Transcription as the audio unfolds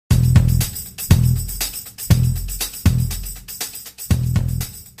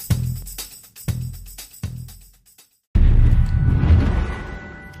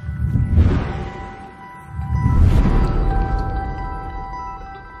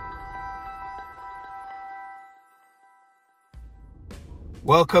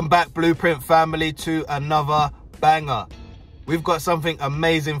Welcome back, Blueprint family, to another banger. We've got something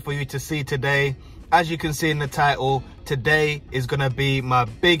amazing for you to see today. As you can see in the title, today is going to be my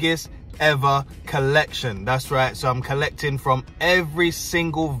biggest ever collection. That's right, so I'm collecting from every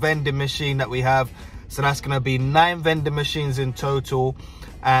single vending machine that we have. So that's going to be 9 vending machines in total,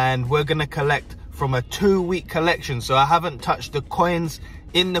 and we're going to collect from a 2-week collection. So I haven't touched the coins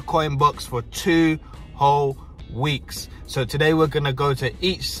in the coin box for 2 whole weeks. So today we're going to go to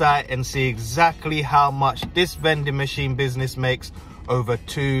each site and see exactly how much this vending machine business makes over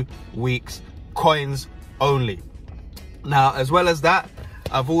 2 weeks, coins only. Now, as well as that,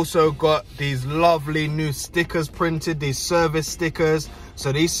 I've also got these lovely new stickers printed, these service stickers.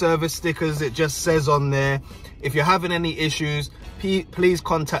 So these service stickers, it just says on there, if you're having any issues, please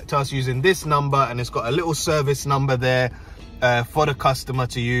contact us using this number, and it's got a little service number there for the customer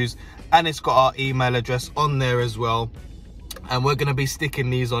to use, and it's got our email address on there as well. And we're going to be sticking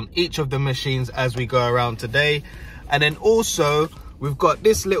these on each of the machines as we go around today. And then also we've got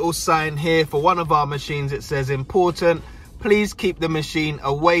this little sign here for one of our machines. It says, important, please keep the machine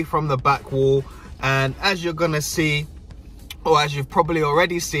away from the back wall. And as you're going to see, or as you've probably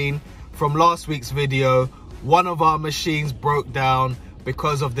already seen from last week's video, one of our machines broke down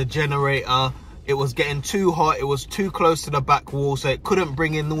because of the generator. It was getting too hot, it was too close to the back wall, so it couldn't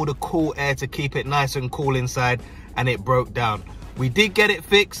bring in all the cool air to keep it nice and cool inside, and it broke down. We did get it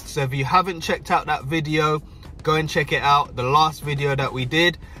fixed, so if you haven't checked out that video, go and check it out, the last video that we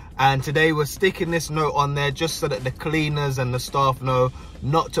did. And today we're sticking this note on there just so that the cleaners and the staff know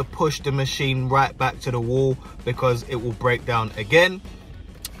not to push the machine right back to the wall, because it will break down again.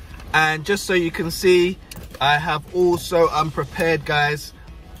 And just so you can see, I have also unprepared, guys,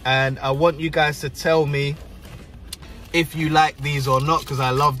 and I want you guys to tell me if you like these or not, because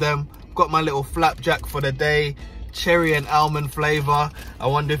I love them. Got my little flapjack for the day, cherry and almond flavor. I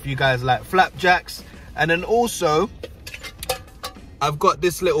wonder if you guys like flapjacks. And then also I've got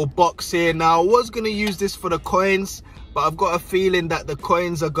this little box here. Now I was going to use this for the coins, but I've got a feeling that the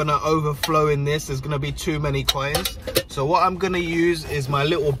coins are going to overflow in this. There's going to be too many coins. So what I'm going to use is my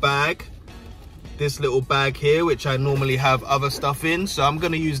little bag, this little bag here, which I normally have other stuff in. So I'm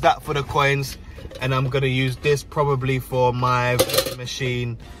going to use that for the coins, and I'm going to use this probably for my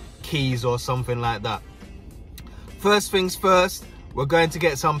machine keys or something like that. First things first, we're going to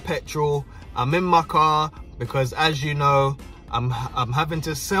get some petrol. I'm in my car because, as you know, I'm having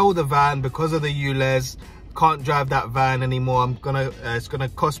to sell the van because of the ULEZ. Can't drive that van anymore. It's gonna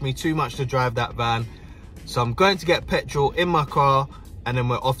cost me too much to drive that van. So I'm going to get petrol in my car, and then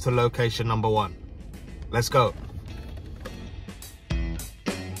we're off to location number 1. Let's go.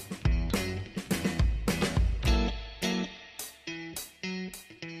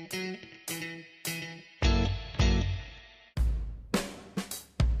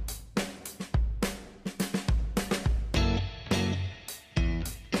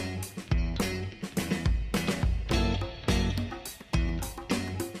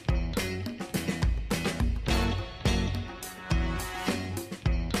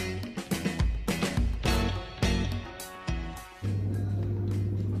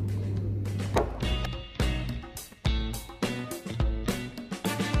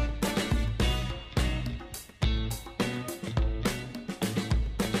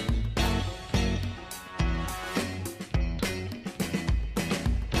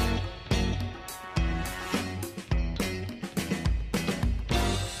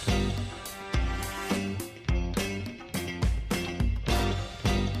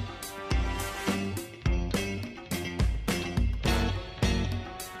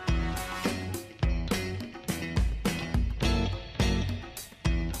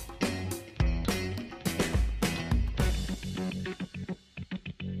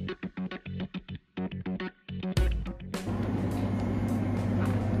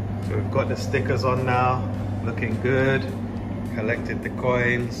 So we've got the stickers on now, looking good. Collected the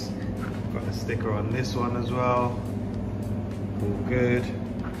coins. Got the sticker on this one as well. All good.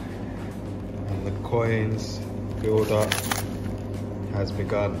 And the coins build up has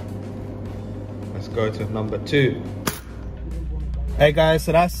begun. Let's go to number 2. Hey guys,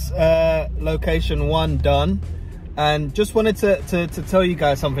 so that's location 1 done. And just wanted to tell you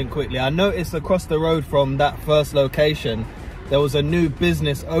guys something quickly. I noticed across the road from that first location, there was a new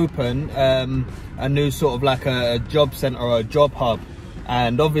business open, a new sort of like a job center or a job hub.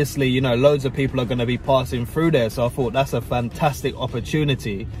 And obviously, you know, loads of people are going to be passing through there. So I thought that's a fantastic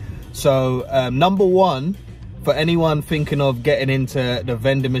opportunity. So number 1, for anyone thinking of getting into the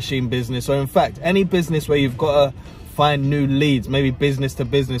vending machine business, or in fact, any business where you've got to find new leads, maybe business to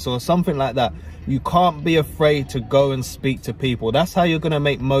business or something like that, you can't be afraid to go and speak to people. That's how you're going to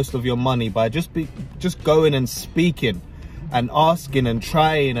make most of your money, by just going and speaking and asking and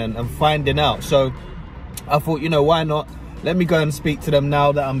trying and finding out. So I thought, you know, why not? Let me go and speak to them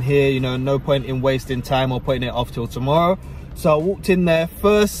now that I'm here. You know, no point in wasting time or putting it off till tomorrow. So I walked in there.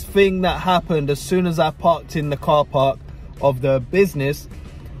 First thing that happened, as soon as I parked in the car park of the business,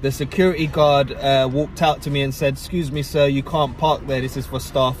 the security guard walked out to me and said, "Excuse me, sir, you can't park there. This is for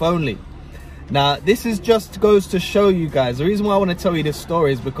staff only." Now, this is just goes to show you guys, the reason why I want to tell you this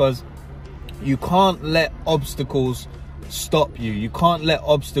story is because you can't let obstacles stop you. You can't let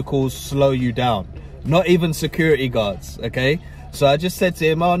obstacles slow you down. Not even security guards, okay? So I just said to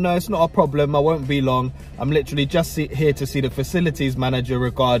him, "Oh no, it's not a problem. I won't be long. I'm literally just here to see the facilities manager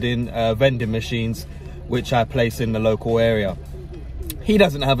regarding vending machines, which I place in the local area." He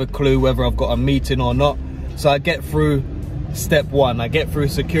doesn't have a clue whether I've got a meeting or not. So I get through step one. I get through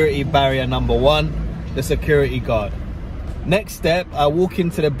security barrier number one, the security guard. Next step, I walk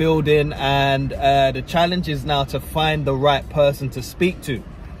into the building, and the challenge is now to find the right person to speak to,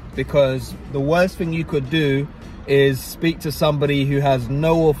 because the worst thing you could do is speak to somebody who has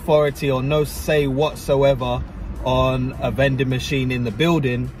no authority or no say whatsoever on a vending machine in the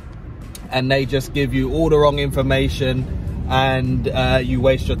building, and they just give you all the wrong information and you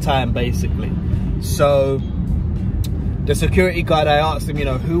waste your time basically. So the security guard, I asked him, you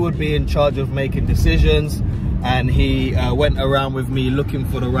know, who would be in charge of making decisions, and he went around with me looking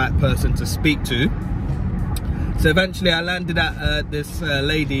for the right person to speak to. So eventually I landed at this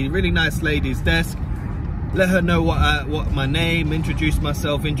lady, really nice lady's desk, let her know what my name, introduced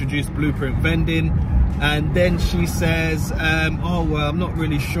myself, introduced Blueprint Vending, and then she says, "Oh, well, I'm not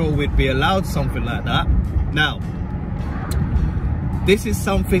really sure we'd be allowed something like that." Now, this is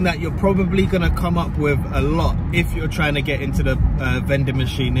something that you're probably going to come up with a lot if you're trying to get into the vending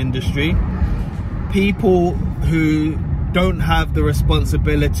machine industry. People who don't have the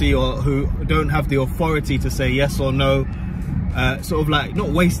responsibility or who don't have the authority to say yes or no, sort of like not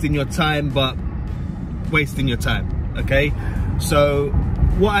wasting your time, but wasting your time, okay? So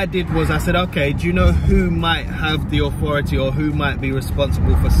what I did was I said, okay, do you know who might have the authority or who might be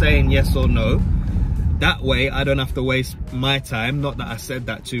responsible for saying yes or no? That way I don't have to waste my time. Not that I said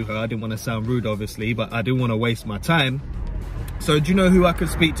that to her, I didn't want to sound rude obviously, but I didn't want to waste my time. So do you know who I could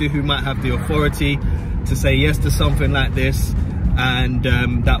speak to who might have the authority to say yes to something like this? And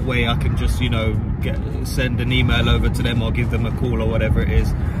that way I can just, you know, send an email over to them or give them a call or whatever it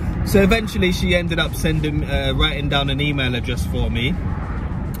is. So eventually she ended up writing down an email address for me.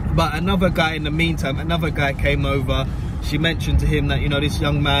 But another guy in the meantime, another guy came over. She mentioned to him that, you know, this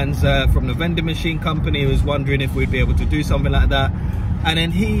young man's from the vending machine company, was wondering if we'd be able to do something like that. And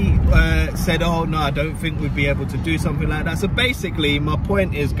then he said, "Oh no, I don't think we'd be able to do something like that." So basically my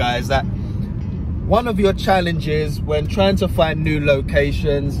point is, guys, that one of your challenges when trying to find new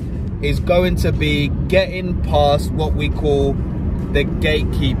locations is going to be getting past what we call the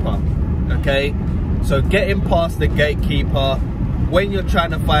gatekeeper, okay? So getting past the gatekeeper when you're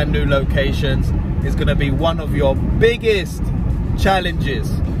trying to find new locations is going to be one of your biggest challenges,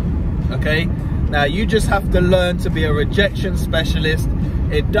 okay? Now you just have to learn to be a rejection specialist.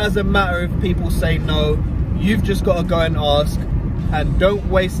 It doesn't matter if people say no, you've just got to go and ask, and don't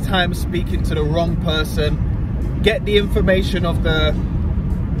waste time speaking to the wrong person. Get the information of the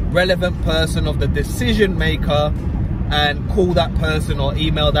relevant person, of the decision maker, and call that person or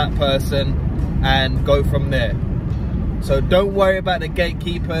email that person and go from there. So don't worry about the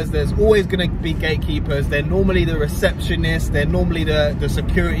gatekeepers. There's always going to be gatekeepers. They're normally the receptionist, they're normally the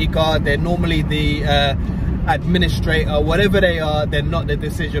security guard, they're normally the administrator, whatever they are, they're not the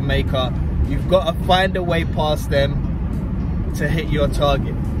decision maker. You've got to find a way past them to hit your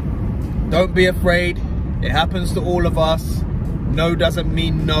target. Don't be afraid. It happens to all of us. No doesn't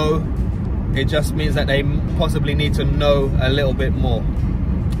mean no. It just means that they possibly need to know a little bit more.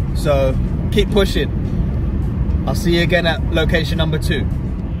 So keep pushing. I'll see you again at location number 2.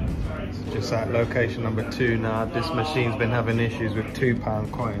 Just at location number 2 now. This machine's been having issues with £2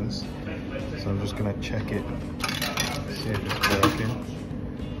 coins. So I'm just gonna check it, see if it's working.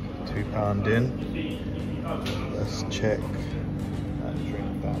 £2 in. Let's check that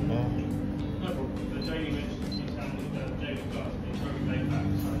drink down there.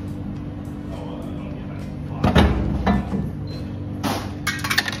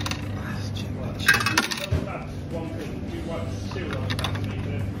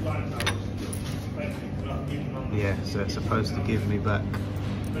 Yeah, so it's supposed to give me back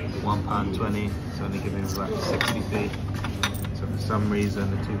 £1.20, it's only giving me back 60p. So for some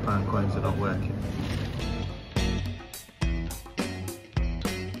reason the £2 coins are not working.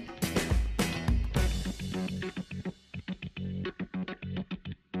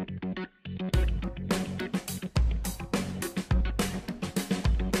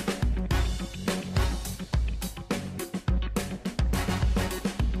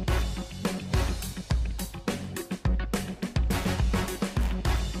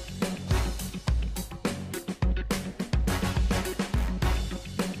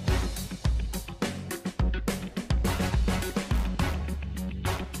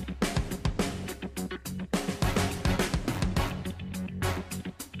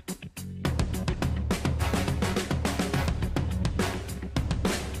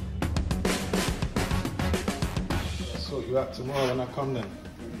 you out tomorrow when I come then?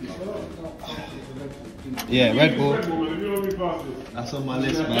 Yeah, Red Bull. That's on my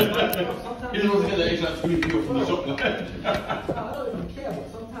list, man. You don't get the extra 20 euro from the shop. I don't even care, but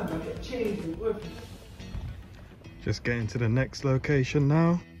sometimes I get changed with work. Just getting to the next location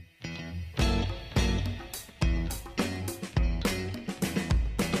now.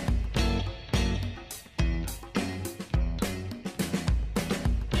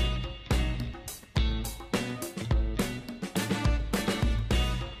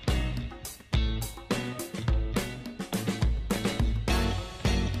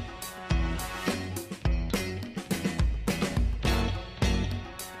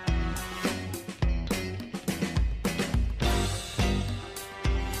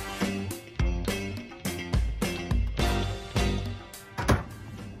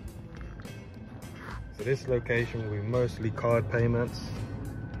 So this location will be mostly card payments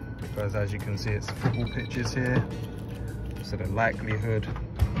because, as you can see, it's football pitches here, so the likelihood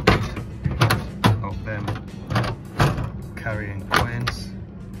of them carrying coins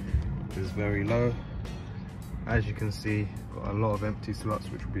is very low. As you can see, got a lot of empty slots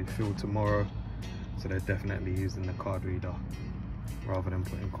which will be filled tomorrow, so they're definitely using the card reader rather than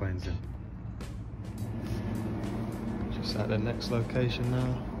putting coins in. Just at the next location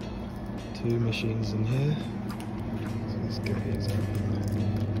now. 2 machines in here, so let's get these open.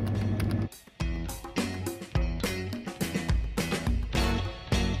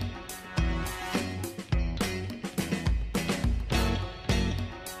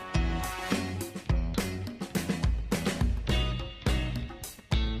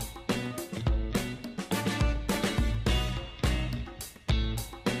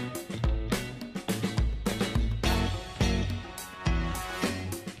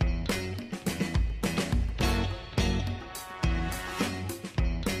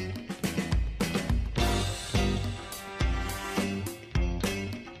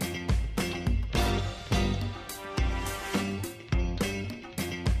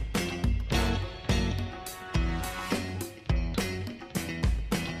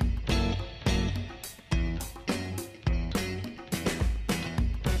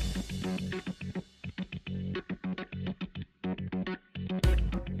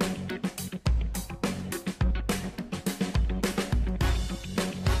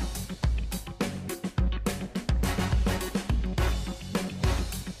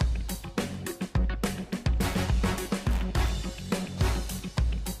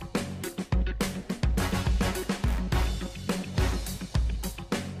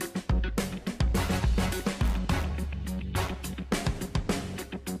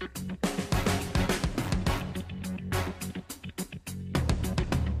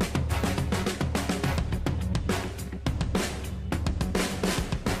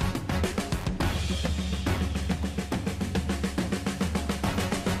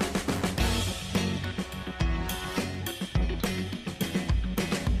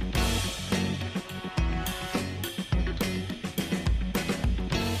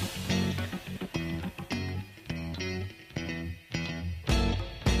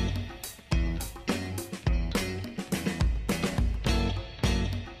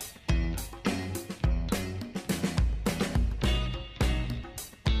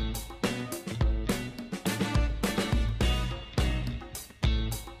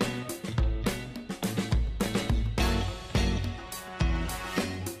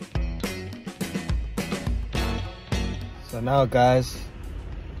 So now guys,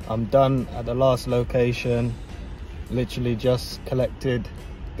 I'm done at the last location. Literally just collected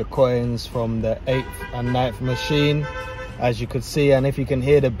the coins from the 8th and 9th machine. As you could see, and if you can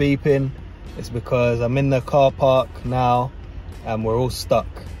hear the beeping, it's because I'm in the car park now and we're all stuck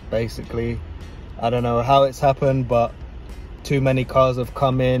basically. I don't know how it's happened, but too many cars have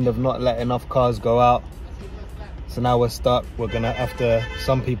come in, they've not let enough cars go out. So now we're stuck. We're gonna have to,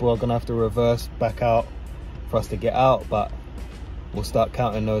 some people are gonna have to reverse back out for us to get out, but we'll start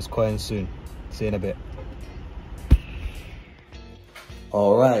counting those coins soon. See you in a bit.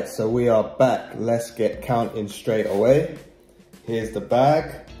 All right, so we are back. Let's get counting straight away. Here's the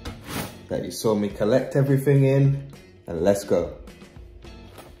bag that you saw me collect everything in, and let's go.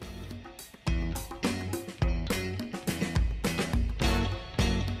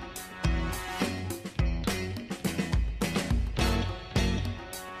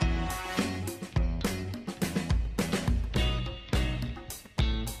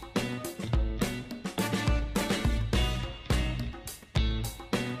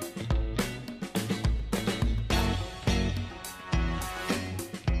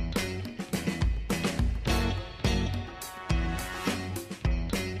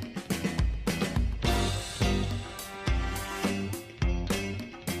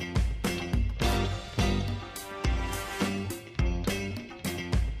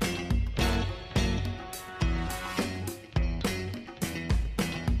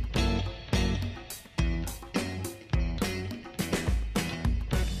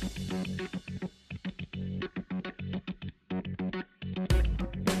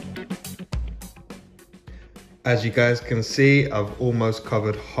 As you guys can see, I've almost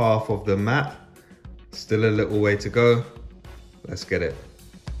covered half of the map. Still a little way to go. Let's get it.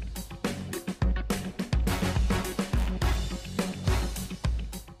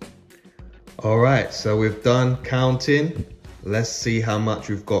 All right, so we've done counting. Let's see how much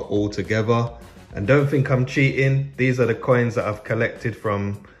we've got all together. And don't think I'm cheating. These are the coins that I've collected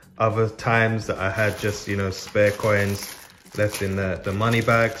from other times that I had just, you know, spare coins left in the money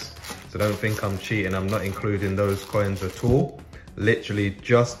bags. So don't think I'm cheating. I'm not including those coins at all. Literally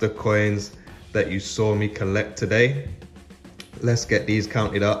just the coins that you saw me collect today. Let's get these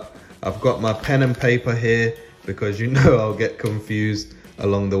counted up. I've got my pen and paper here because you know I'll get confused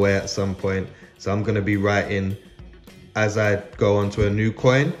along the way at some point. So I'm gonna be writing, as I go onto a new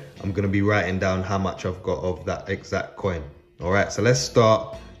coin, I'm gonna be writing down how much I've got of that exact coin. All right, so let's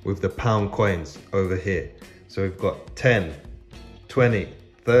start with the pound coins over here. So we've got 10, 20,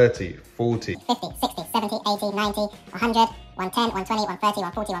 30, 40, 50, 60, 70, 80, 90, 100, 110, 120, 130,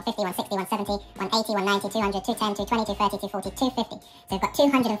 140, 150, 160, 170, 180, 190, 200, 210, 220, 230, 240, 250. So we've got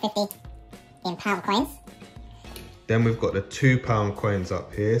 250 in pound coins. Then we've got the £2 coins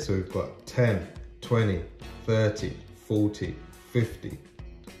up here. So we've got 10, 20, 30, 40, 50.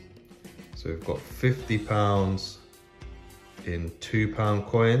 So we've got £50 in £2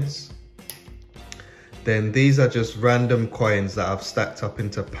 coins. Then these are just random coins that I've stacked up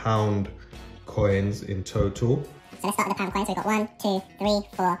into pound coins in total. So let's start with the pound coins. So we've got 1, 2, 3,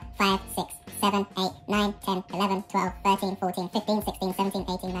 4, 5, 6, 7, 8, 9, 10, 11, 12, 13, 14, 15, 16, 17,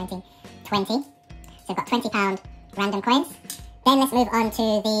 18, 19, 20. So we've got £20 random coins. Then let's move on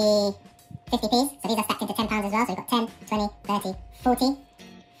to the 50p's. So these are stacked into £10 as well. So we've got 10, 20, 30, 40.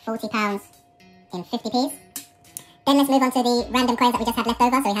 £40 in 50p's. Then let's move on to the random coins that we just had left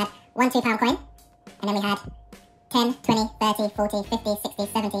over. So we had one £2 coin. And then we had 10, 20, 30, 40, 50, 60,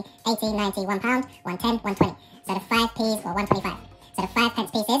 70, 80, 90, £1, 110, 120. So the 5p's or 125. So the 5 pence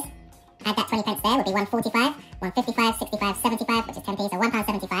pieces, add that 20 pence there, would be 145, 155, 65, 75, which is 10p, so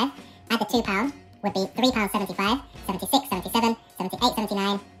 £1.75. Add the £2 would be £3.75, 76, 77, 78,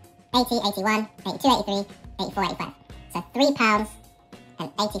 79, 80, 81, 82, 83, 84, 85. So £3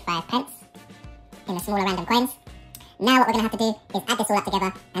 and 85 pence in the smaller random coins. Now what we're going to have to do is add this all up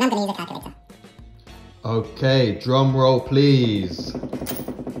together, and I'm going to use a calculator. Okay, drum roll please.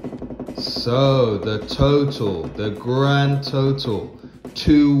 So the total, the grand total,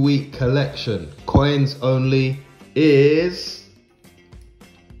 2-week collection, coins only, is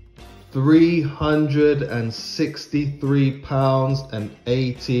 £363 and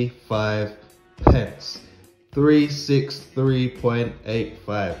 85 pence.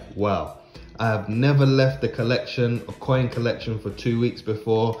 363.85. Wow. I have never left a collection, a coin collection, for 2 weeks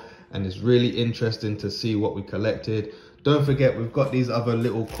before, and it's really interesting to see what we collected. Don't forget, we've got these other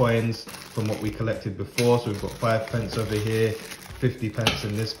little coins from what we collected before. So we've got 5 pence over here, 50 pence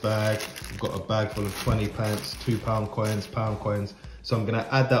in this bag. We've got a bag full of 20 pence, £2 coins, pound coins. So I'm gonna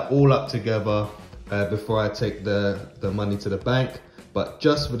add that all up together before I take the money to the bank. But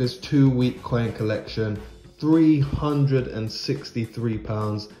just for this 2-week coin collection,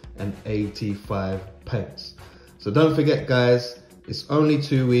 £363 and 85 pence. So don't forget guys, it's only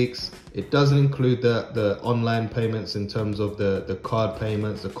 2 weeks. It doesn't include the online payments in terms of the card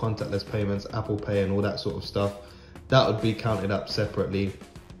payments, the contactless payments, Apple Pay and all that sort of stuff. That would be counted up separately.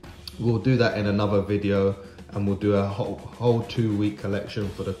 We'll do that in another video, and we'll do a whole 2-week collection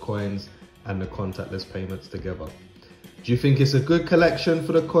for the coins and the contactless payments together. Do you think it's a good collection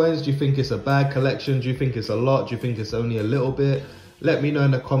for the coins? Do you think it's a bad collection? Do you think it's a lot? Do you think it's only a little bit? Let me know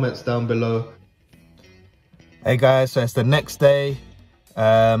in the comments down below. Hey guys, so it's the next day.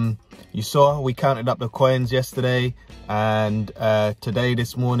 You saw we counted up the coins yesterday, and today,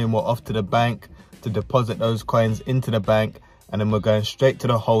 this morning, we're off to the bank to deposit those coins into the bank, and then we're going straight to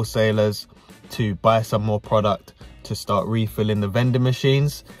the wholesalers to buy some more product to start refilling the vending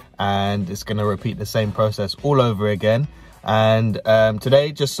machines, and it's going to repeat the same process all over again. And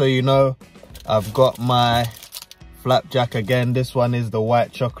today, just so you know, I've got my flapjack again. This one is the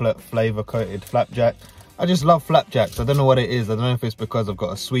white chocolate flavor coated flapjack. I just love flapjacks. I don't know what it is. I don't know if it's because I've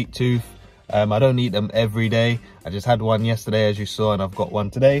got a sweet tooth. I don't eat them every day. I just had one yesterday, as you saw, and I've got one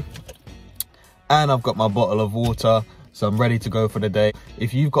today. And I've got my bottle of water, so I'm ready to go for the day.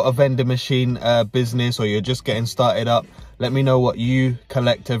 If you've got a vending machine business, or you're just getting started up, let me know what you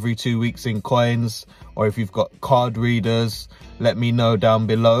collect every 2 weeks in coins, or if you've got card readers, let me know down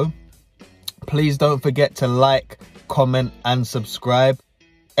below. Please don't forget to like, comment and subscribe.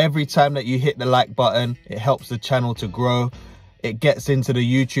 Every time that you hit the like button, it helps the channel to grow. It gets into the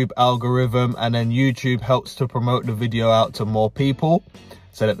YouTube algorithm, and then YouTube helps to promote the video out to more people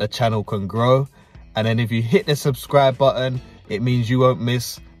so that the channel can grow. And then if you hit the subscribe button, it means you won't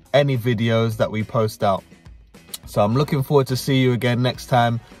miss any videos that we post out. So I'm looking forward to see you again next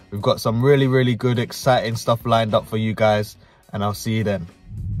time. We've got some really, really good, exciting stuff lined up for you guys, and I'll see you then.